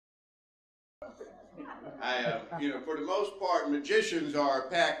For the most part, magicians are a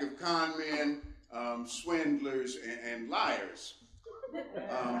pack of con men, swindlers, and liars.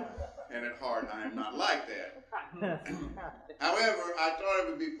 And at heart, I am not like that. However, I thought it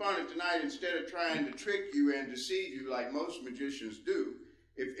would be fun if tonight, instead of trying to trick you and deceive you like most magicians do,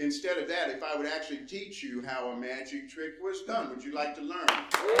 if instead of that, if I would actually teach you how a magic trick was done. Would you like to learn?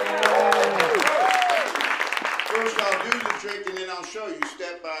 First, I'll do the trick, and then I'll show you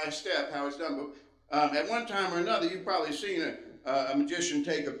step by step how it's done. But at one time or another, you've probably seen a magician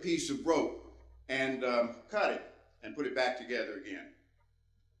take a piece of rope and cut it and put it back together again.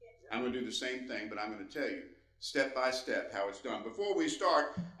 I'm going to do the same thing, but I'm going to tell you step by step how it's done. Before we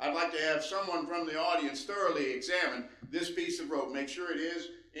start, I'd like to have someone from the audience thoroughly examine this piece of rope. Make sure it is,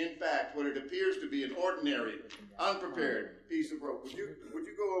 in fact, what it appears to be, an ordinary, unprepared piece of rope. Would you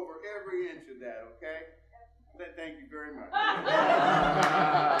go over every inch of that, okay? Thank you very much. I'm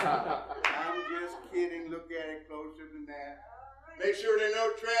just kidding. Look at it closer than that. Make sure there are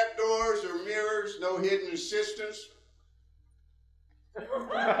no trap doors or mirrors, no hidden assistants. Don't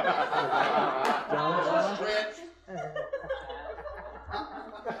stretch.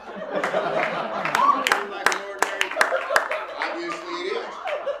 Like an ordinary. Obviously it is.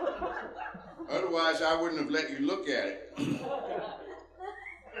 Otherwise, I wouldn't have let you look at it.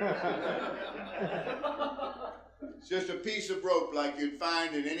 It's just a piece of rope like you'd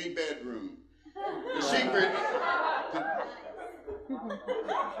find in any bedroom. The secret.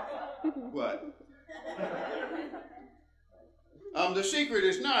 What? The secret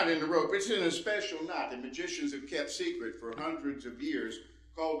is not in the rope. It's in a special knot that magicians have kept secret for hundreds of years,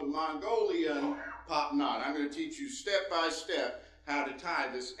 called the Mongolian pop knot. I'm going to teach you step by step how to tie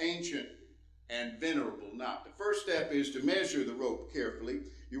this ancient and venerable knot. The first step is to measure the rope carefully.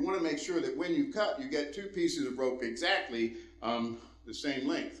 You want to make sure that when you cut, you get two pieces of rope exactly the same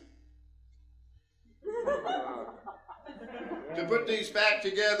length. To put these back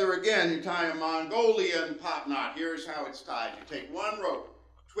together again, you tie a Mongolian pop knot. Here's how it's tied. You take one rope,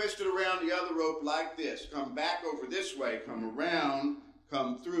 twist it around the other rope like this. Come back over this way, come around,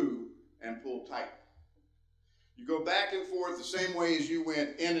 come through, and pull tight. You go back and forth the same way as you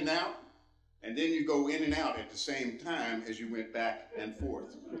went in and out, and then you go in and out at the same time as you went back and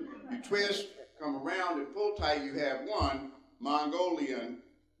forth. You twist, come around, and pull tight. You have one Mongolian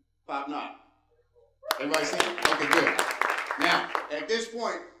pop knot. Everybody see it? Okay, good. Now, at this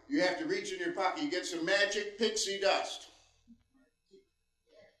point, you have to reach in your pocket. You get some magic pixie dust.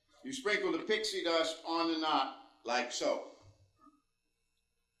 You sprinkle the pixie dust on the knot like so.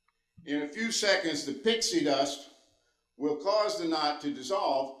 In a few seconds, the pixie dust will cause the knot to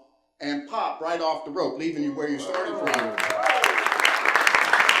dissolve and pop right off the rope, leaving you where you started from.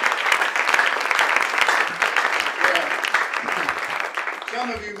 Some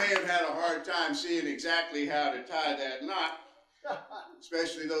of you may have had a hard time seeing exactly how to tie that knot,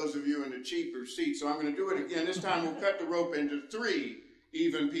 especially those of you in the cheaper seats. So I'm going to do it again. This time we'll cut the rope into 3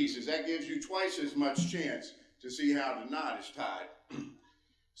 even pieces. That gives you twice as much chance to see how the knot is tied,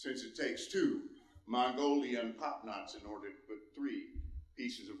 since it takes 2 Mongolian pop knots in order to put 3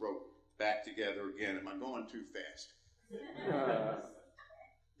 pieces of rope back together again. Am I going too fast?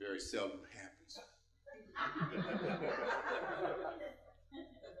 Very seldom happens.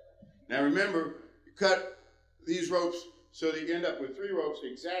 Now remember, you cut these ropes so that you end up with 3 ropes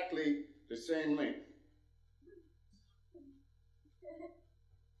exactly the same length.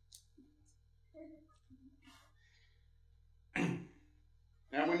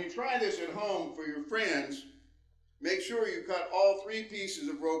 Now when you try this at home for your friends, make sure you cut all 3 pieces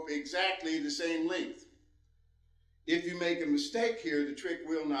of rope exactly the same length. If you make a mistake here, the trick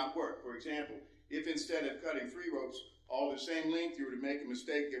will not work. For example, if instead of cutting 3 ropes all the same length, you were to make a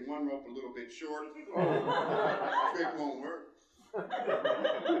mistake, get one rope a little bit short, the trick won't work.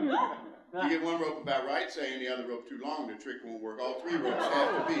 You get one rope about right, say, and the other rope too long, the trick won't work. All 3 ropes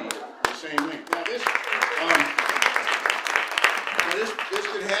have to be the same length. Now this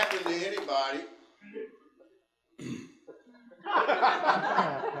could happen to anybody.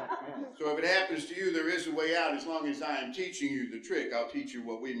 So if it happens to you, there is a way out. As long as I am teaching you the trick, I'll teach you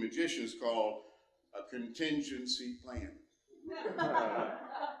what we magicians call a contingency plan.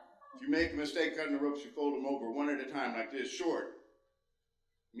 If you make a mistake cutting the ropes, you fold them over one at a time like this: short,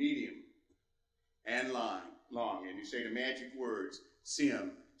 medium, and long. And you say the magic words,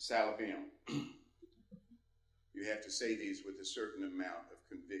 sim, salabim. You have to say these with a certain amount of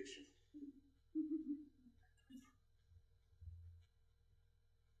conviction.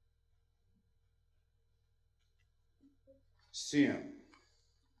 Sim.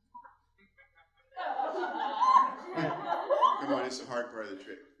 Come on, it's the hard part of the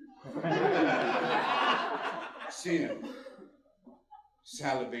trick. Sin.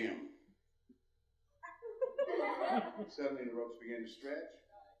 Salivim. Suddenly the ropes begin to stretch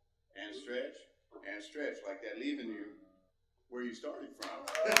and stretch and stretch like that, leaving you where you started from.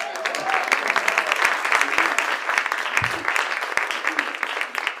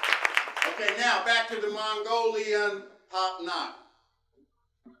 Okay, now back to the Mongolian hop knot.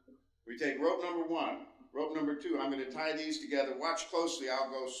 We take rope number 1, rope number 2. I'm going to tie these together. Watch closely, I'll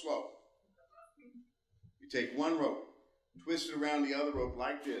go slow. You take one rope, twist it around the other rope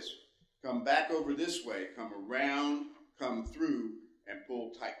like this. Come back over this way, come around, come through, and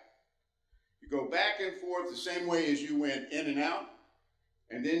pull tight. You go back and forth the same way as you went in and out,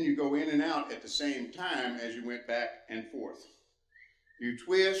 and then you go in and out at the same time as you went back and forth. You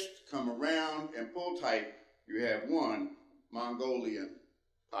twist, come around, and pull tight. You have one Mongolian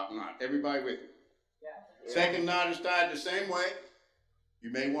hop knot. Everybody with me? Yeah. Second knot is tied the same way.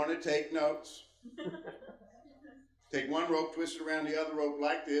 You may want to take notes. Take one rope, twist it around the other rope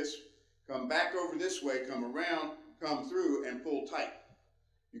like this. Come back over this way, come around, come through, and pull tight.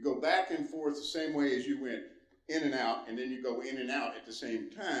 You go back and forth the same way as you went in and out, and then you go in and out at the same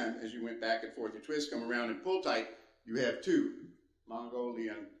time as you went back and forth. You twist, come around, and pull tight. You have two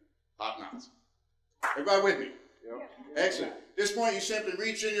Mongolian hop knots. Everybody with me? Yep. Excellent. At this point, you simply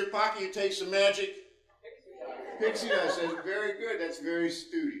reach in your pocket, you take some magic pixie dust. That's very good. That's very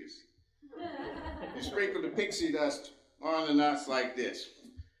studious. You sprinkle the pixie dust on the knots like this.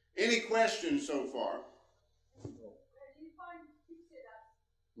 Any questions so far? Where do you find the pixie dust?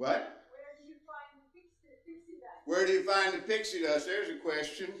 What? Where do you find the pixie dust? Where do you find the pixie dust? There's a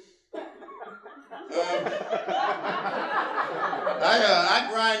question. I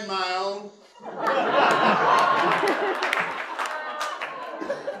grind my own.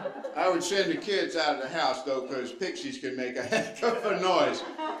 I would send the kids out of the house, though, because pixies can make a heck of a noise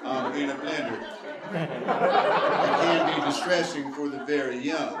in a blender. It can be distressing for the very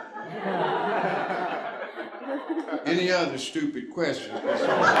young. Any other stupid questions?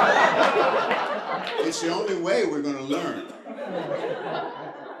 It's the only way we're going to learn.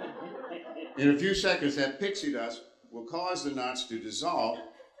 In a few seconds, that pixie dust will cause the knots to dissolve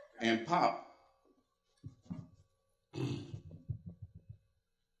and pop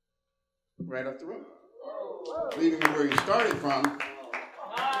right up the rope, leaving you where you started from